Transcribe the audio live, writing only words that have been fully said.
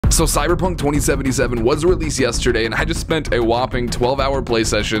So Cyberpunk 2077 was released yesterday, and I just spent a whopping 12-hour play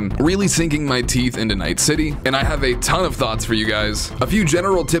session really sinking my teeth into Night City, and I have a ton of thoughts for you guys. A few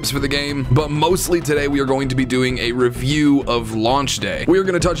general tips for the game, but mostly today we are going to be doing a review of launch day. We are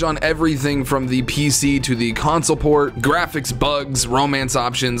going to touch on everything from the PC to the console port, graphics, bugs, romance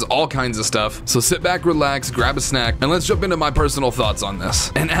options, all kinds of stuff. So sit back, relax, grab a snack, and let's jump into my personal thoughts on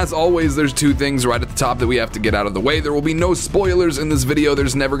this. And as always, there's two things right at the top that we have to get out of the way. There will be no spoilers in this video.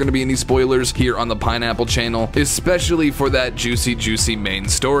 There's never going to be any spoilers here on the Pineapple channel, especially for that juicy main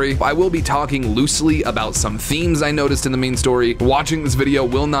story. I will be talking loosely about some themes I noticed in the main story. Watching this video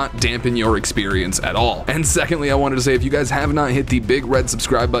will not dampen your experience at all. And secondly, I wanted to say, if you guys have not hit the big red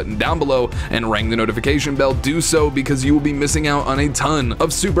subscribe button down below and rang the notification bell, do so, because you will be missing out on a ton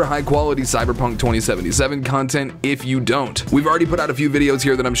of super high quality Cyberpunk 2077 content if you don't. We've already put out a few videos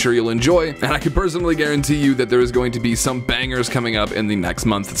here that I'm sure you'll enjoy, and I can personally guarantee you that there is going to be some bangers coming up in the next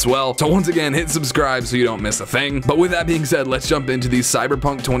month as well. So once again, hit subscribe so you don't miss a thing. But with that being said, let's jump into the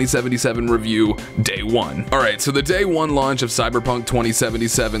Cyberpunk 2077 review day one. Alright, so the day one launch of Cyberpunk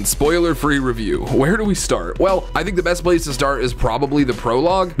 2077 spoiler-free review. Where do we start? Well, I think the best place to start is probably the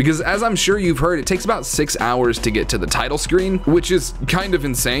prologue, because as I'm sure you've heard, it takes about 6 hours to get to the title screen, which is kind of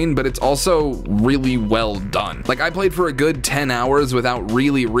insane, but it's also really well done. Like, I played for a good 10 hours without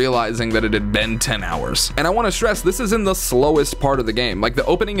really realizing that it had been 10 hours. And I want to stress, this is in the slowest part of the game. Like, the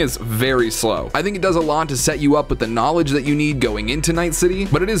opening is very slow. I think it does a lot to set you up with the knowledge that you need going into Night City,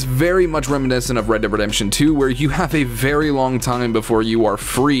 but it is very much reminiscent of Red Dead Redemption 2, where you have a very long time before you are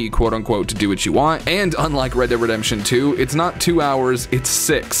free, quote unquote, to do what you want. And unlike Red Dead Redemption 2, it's not 2 hours, it's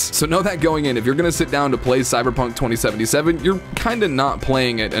 6. So know that going in. If you're gonna sit down to play Cyberpunk 2077, you're kinda not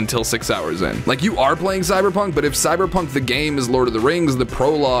playing it until 6 hours in. Like, you are playing Cyberpunk, but if Cyberpunk the game is Lord of the Rings, the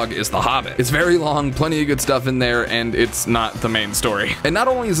prologue is The Hobbit. It's very long, plenty of good stuff in there, and it's not the main story. And not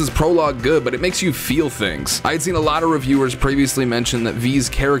only is this prologue good, but it makes you feel things. I had seen a lot of reviewers previously mention that V's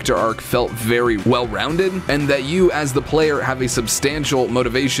character arc felt very well-rounded, and that you as the player have a substantial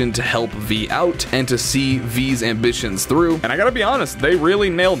motivation to help V out and to see V's ambitions through. And I gotta be honest, they really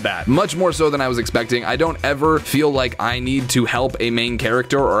nailed that. Much more so than I was expecting. I don't ever feel like I need to help a main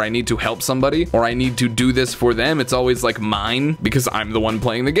character, or I need to help somebody, or I need to do this for them. It's always like mine, because I'm the one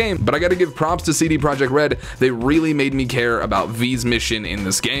playing the game. But I gotta give props to CD Projekt Red. They really made me care about V's mission in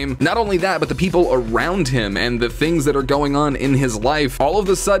this game. Not only that, but the people around him and the things that are going on in his life all of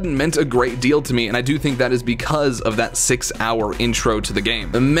a sudden meant a great deal to me, and I do think that is because of that 6-hour intro to the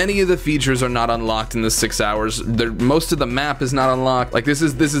game. Many of the features are not unlocked in the 6 hours. Most of the map is not unlocked. Like, this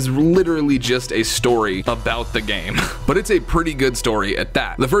is literally just a story about the game. But it's a pretty good story at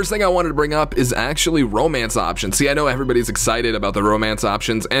that. The first thing I wanted to bring up is actually romance options. See, I know everybody's excited about the romance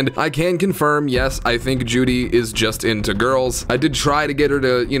options, and I can confirm, yes, I think Judy is just into girls. I did try to get her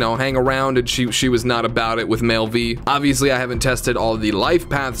to, you know, hang around, and she was not about it with male V. Obviously, I haven't tested all of the life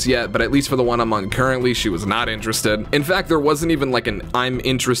paths yet, but at least for the one I'm on currently, she was not interested. In fact, there wasn't even like an I'm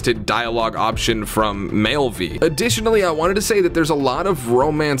interested dialogue option from male V. Additionally, I wanted to say that there's a lot of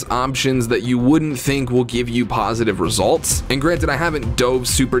romance options that you wouldn't think will give you positive results. And granted, I haven't dove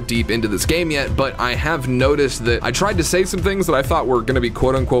super deep into this game yet, but I have noticed that I tried to say some things that I thought were gonna be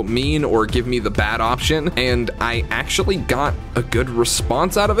quote unquote mean or give me the bad option, and I actually got a good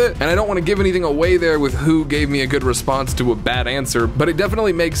response out of it. And I don't want to give anything away there with who gave me a good response to a bad answer, but it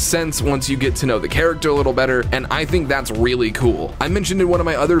definitely makes sense once you get to know the character a little better, and I think that's really cool. I mentioned in one of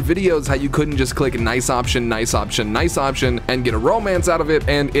my other videos how you couldn't just click nice option, nice option, nice option, and get a romance out of it,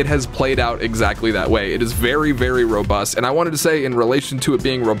 and it has played out exactly that way. It is very, very robust, and I wanted to say, in relation to it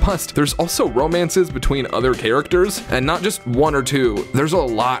being robust, there's also romances between other characters, and not just one or two. There's a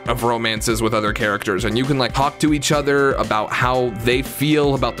lot of romances with other characters, and you can like talk to each other about how they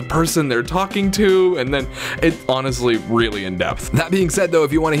feel about the person they're talking to, and then it's honestly really in depth. That being said though,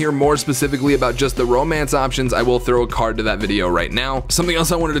 if you want to hear more specifically about just the romance options, I will throw a card to that video right now. Something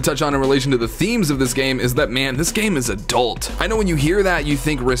else I wanted to touch on in relation to the themes of this game is that, man, this game is adult. I know when you hear that, you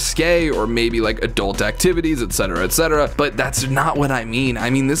think risque or maybe like adult activities, etc., but that's not what I mean. I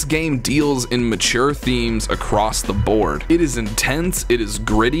mean, this game deals in mature themes across the board. It is intense, it is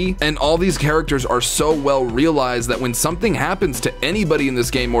gritty, and all these characters are so well realized that when something happens to anybody in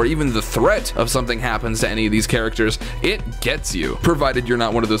this game, or even the threat of something happens to any of these characters, it gets you, provided you're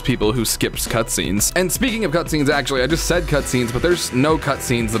not one of those people who skips cutscenes. And speaking of cutscenes, actually, I just said cutscenes, but there's no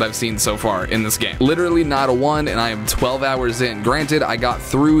cutscenes that I've seen so far in this game. Literally not a one, and I am 12 hours in. Granted, I got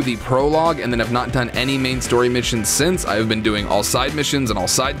through the prologue and then have not done any main story missions since. I've been doing all side missions and all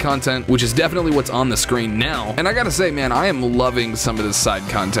side content, which is definitely what's on the screen now. And I gotta say, man, I am loving some of this side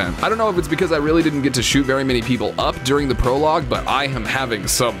content. I don't know if it's because I really didn't get to shoot very many people up during the prologue, but I am having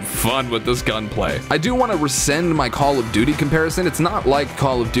some fun with this gunplay. I do want to rescind my Call of Duty comparison. It's not like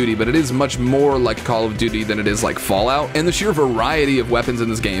Call of Duty, but it is much more like Call of Duty than it is like Fallout, and the sheer variety of weapons in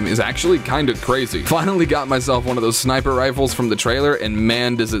this game is actually kind of crazy. Finally got myself one of those sniper rifles from the trailer, and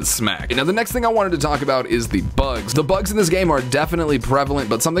man does it smack. Now the next thing I wanted to talk about is the bugs. The bugs in this game are definitely prevalent,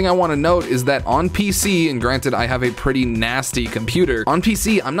 but something I want to note is that on PC, and granted I have a pretty nasty computer, on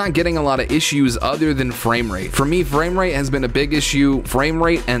PC I'm not getting a lot of issues other than frame rate. For me, frame rate has been a big issue, frame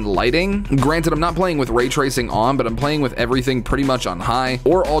rate and lighting. Granted, I'm not playing with ray tracing on, but I'm playing with everything pretty much on high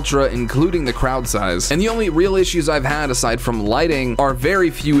or ultra, including the crowd size. And the only real issues I've had aside from lighting are very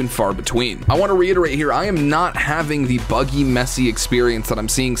few and far between. I want to reiterate here, I am not having the buggy, messy experience that I'm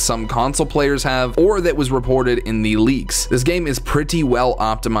seeing some console players have, or that was reported in the leaks. This game is pretty well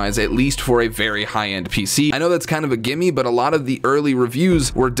optimized, at least for a very high-end PC. I know that's kind of a gimme, but a lot of the early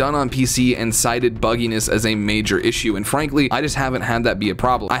reviews were done on PC and cited bugginess as a major issue, and frankly, I just haven't had that be a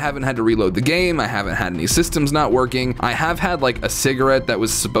problem. I haven't had to reload the game, I haven't had any systems not working, I have had like a cigarette that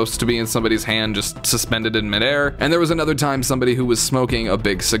was supposed to be in somebody's hand just suspended in midair, and there was another time somebody who was smoking a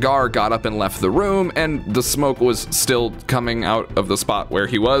big cigar got up and left the room, and the smoke was still coming out of the spot where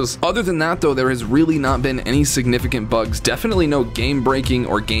he was. Other than that though, there has really not been any significant bugs, definitely no game breaking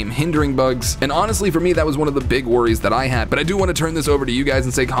or game hindering bugs, and honestly for me that was one of the big worries that I had. But I do want to turn this over to you guys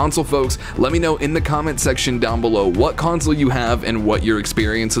and say, console folks, let me know in the comment section down below what console you have and what your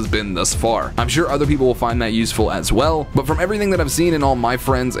experience has been thus far. I'm sure other people will find that useful as well, but from everything that I've seen and all my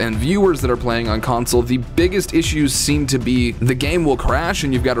friends and viewers that are playing on console, the biggest issues seem to be the game will crash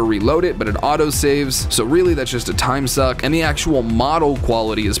and you've got to reload it, but it auto saves, so really that's just a time suck, and the actual model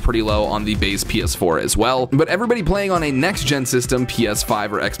quality is pretty low on the base PS4 as well. But everybody playing on a next gen system,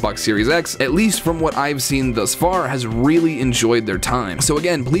 PS5 or Xbox Series X, at least from what I've seen thus far, has really enjoyed their time. So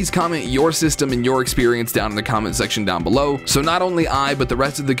again, please comment your system and your experience down in the comment section down below, so not only I but the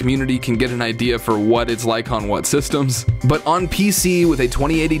rest of the community can get an idea for what it's like on what systems. But on PC with a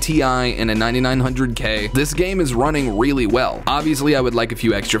 2080 Ti and a 9900K, this game is running really well. Obviously I would like a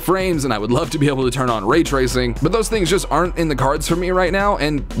few extra frames and I would love to be able to turn on ray tracing, but those things just aren't in the cards for me right now,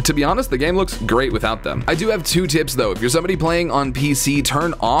 and to be honest, the game looks great without them. I do have two tips though. If you're somebody playing on PC,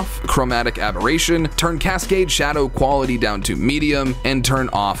 turn off chromatic aberration, turn cascade shadow quality down to medium, and turn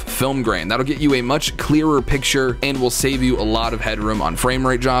off film grain. That'll get you a much clearer picture and will save you a lot of headroom on frame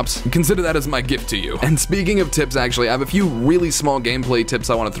rate drops. Consider that as my gift to you. And speaking of tips, actually, I have a few really small gameplay tips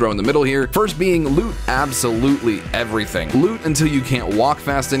I want to throw in the middle here. First being loot absolutely everything. Loot until you can't walk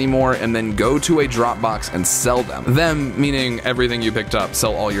fast anymore, and then go to a drop box and sell them. Them meaning everything you picked up.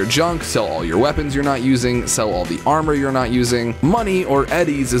 Sell all your junk, sell all your weapons you're not using, sell all the armor you're not using. Money or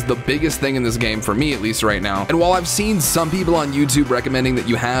eddies is the biggest thing in this game for me, at least right now. And while I've seen some people on YouTube recommending that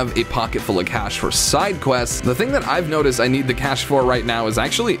you have a pocket full of cash for side quests, the thing that I've noticed I need the cash for right now is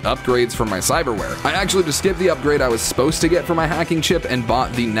actually upgrades for my Cyberware. I actually just skipped the upgrade I was supposed to get for my hacking chip and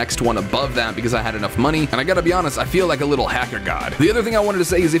bought the next one above that because I had enough money, and I gotta be honest, I feel like a little hacker god. The other thing I wanted to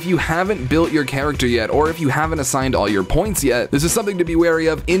say is if you haven't built your character yet, or if you haven't assigned all your points yet, this is something to be wary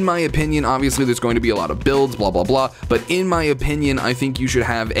of. In my opinion, obviously there's going to be a lot of builds, blah blah blah, but in my opinion, I think you should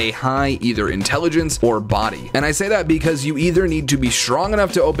have a high either intelligence or body. And I say that because you either need to be strong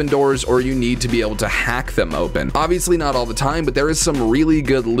enough to open doors or you need to be able to hack them open. Obviously not all the time, but there is some really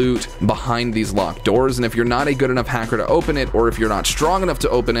good loot behind these locked doors, and if you're not a good enough hacker to open it, or if you're not strong enough to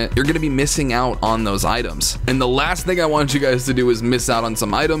open it, you're gonna be missing out on those items. And the last thing I want you guys to do is miss out on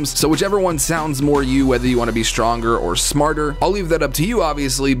some items, so whichever one sounds more you, whether you want to be stronger or smarter, I'll leave that up to you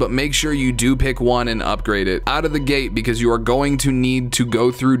obviously, but make sure you do pick one and upgrade it out of the gate, because you are going to need to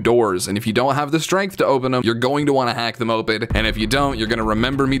go through doors, and if you don't have the strength to open them, you're going to want to hack them open, and if you don't, you're gonna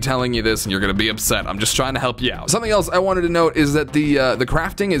remember me telling you this and you're gonna be upset. I'm just trying to help you out. Something else I wanted to note is that the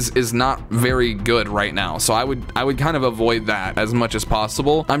crafting is not very good right now, so I would kind of avoid that as much as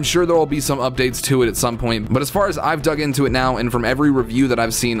possible. I'm sure there will be some updates to it at some point, but as far as I've dug into it now, and from every review that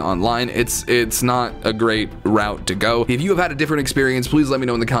I've seen online, it's not a great route to go. If you have had a different experience, please let me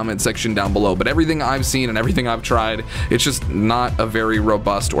know in the comment section down below, but everything I've seen and everything I've tried, it's just not a very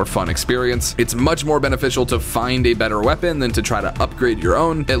robust or fun experience. It's much more beneficial to find a better weapon than to try to upgrade your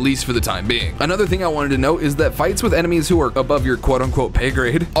own, at least for the time being. Another thing I wanted to note is that fights with enemies who are above your quote-unquote pay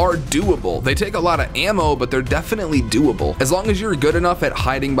grade are doable. They take a lot of ammo, but they're definitely doable. As long as you're good enough at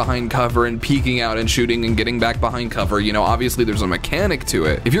hiding behind cover and peeking out and shooting and getting back behind cover, you know, obviously there's a mechanic to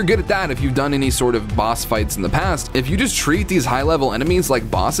it. If you're good at that, if you've done any sort of boss fights in the past, if you just treat these high-level enemies like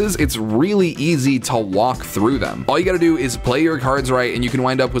bosses, it's really easy to walk through them. All you gotta do is play your cards right and you can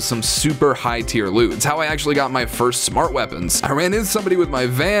wind up with some super high-tier loot. It's how I actually got my first smart weapons. I ran into somebody with my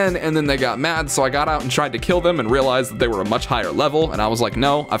van and then they got mad, so I got out and tried to kill them and realized realized that they were a much higher level, and I was like,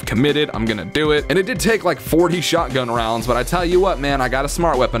 no, I've committed, I'm gonna do it. And it did take like 40 shotgun rounds, but I tell you what, man, I got a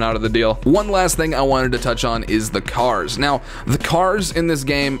smart weapon out of the deal. One last thing I wanted to touch on is the cars. Now, the cars in this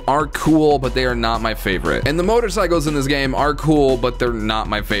game are cool, but they are not my favorite. And the motorcycles in this game are cool, but they're not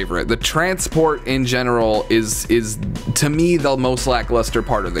my favorite. The transport in general is to me the most lackluster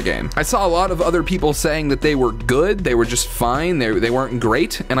part of the game. I saw a lot of other people saying that they were good, they were just fine, they weren't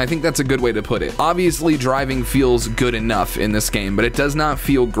great, and I think that's a good way to put it. Obviously, driving feels good enough in this game, but it does not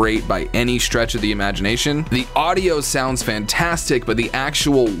feel great by any stretch of the imagination. The audio sounds fantastic, but the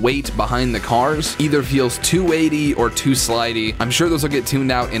actual weight behind the cars either feels too weighty or too slidey. I'm sure those will get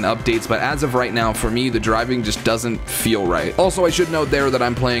tuned out in updates, but as of right now, for me, the driving just doesn't feel right. Also, I should note there that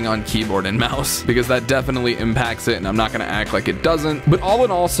I'm playing on keyboard and mouse, because that definitely impacts it, and I'm not gonna act like it doesn't. But all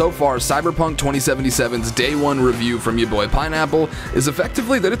in all, so far, Cyberpunk 2077's day one review from your boy Pineapple is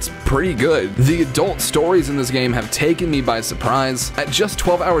effectively that it's pretty good. The adult stories in this game have taken me by surprise. At just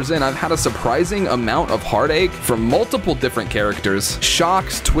 12 hours in, I've had a surprising amount of heartache from multiple different characters,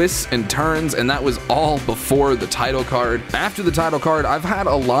 shocks, twists, and turns, and that was all before the title card. After the title card, I've had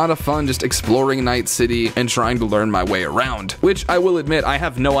a lot of fun just exploring Night City and trying to learn my way around, which I will admit, I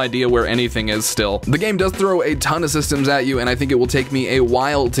have no idea where anything is still. The game does throw a ton of systems at you, and I think it will take me a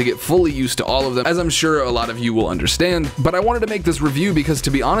while to get fully used to all of them, as I'm sure a lot of you will understand, but I wanted to make this review because,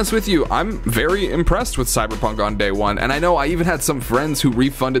 to be honest with you, I'm very impressed with Cyberpunk on day one, and I know I even had some friends who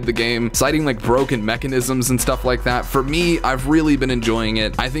refunded the game, citing like broken mechanisms and stuff like that. For me, I've really been enjoying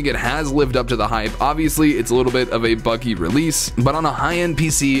it. I think it has lived up to the hype. Obviously, it's a little bit of a buggy release, but on a high-end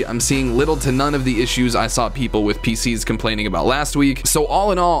PC, I'm seeing little to none of the issues I saw people with PCs complaining about last week. So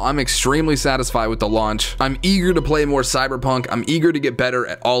all in all, I'm extremely satisfied with the launch. I'm eager to play more Cyberpunk. I'm eager to get better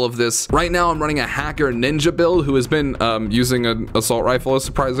at all of this. Right now, I'm running a hacker ninja build who has been using an assault rifle a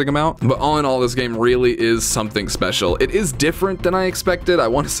surprising amount, but all in all, this game really is something special. It is different than I expected. I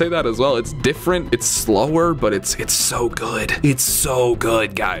want to say that as well. It's different, it's slower, but it's so good. It's so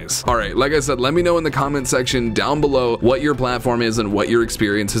good, guys. All right, like I said, let me know in the comment section down below what your platform is and what your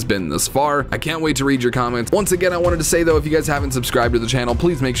experience has been thus far. I can't wait to read your comments. Once again, I wanted to say though, if you guys haven't subscribed to the channel,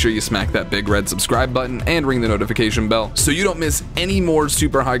 please make sure you smack that big red subscribe button and ring the notification bell so you don't miss any more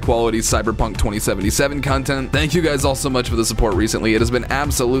super high quality Cyberpunk 2077 content. Thank you guys all so much for the support recently. It has been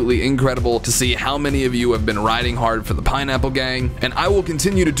absolutely incredible to see how many of you have been riding hard for the Pineapple Gang, and I will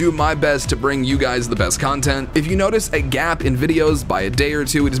continue to do my best to bring you guys the best content. If you notice a gap in videos by a day or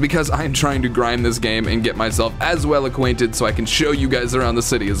two, it is because I am trying to grind this game and get myself as well acquainted so I can show you guys around the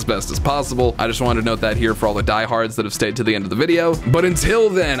city as best as possible. I just wanted to note that here for all the diehards that have stayed to the end of the video. But until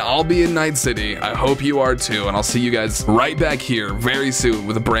then, I'll be in Night City. I hope you are too, and I'll see you guys right back here very soon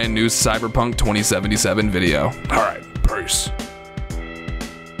with a brand new Cyberpunk 2077 video. All right, peace.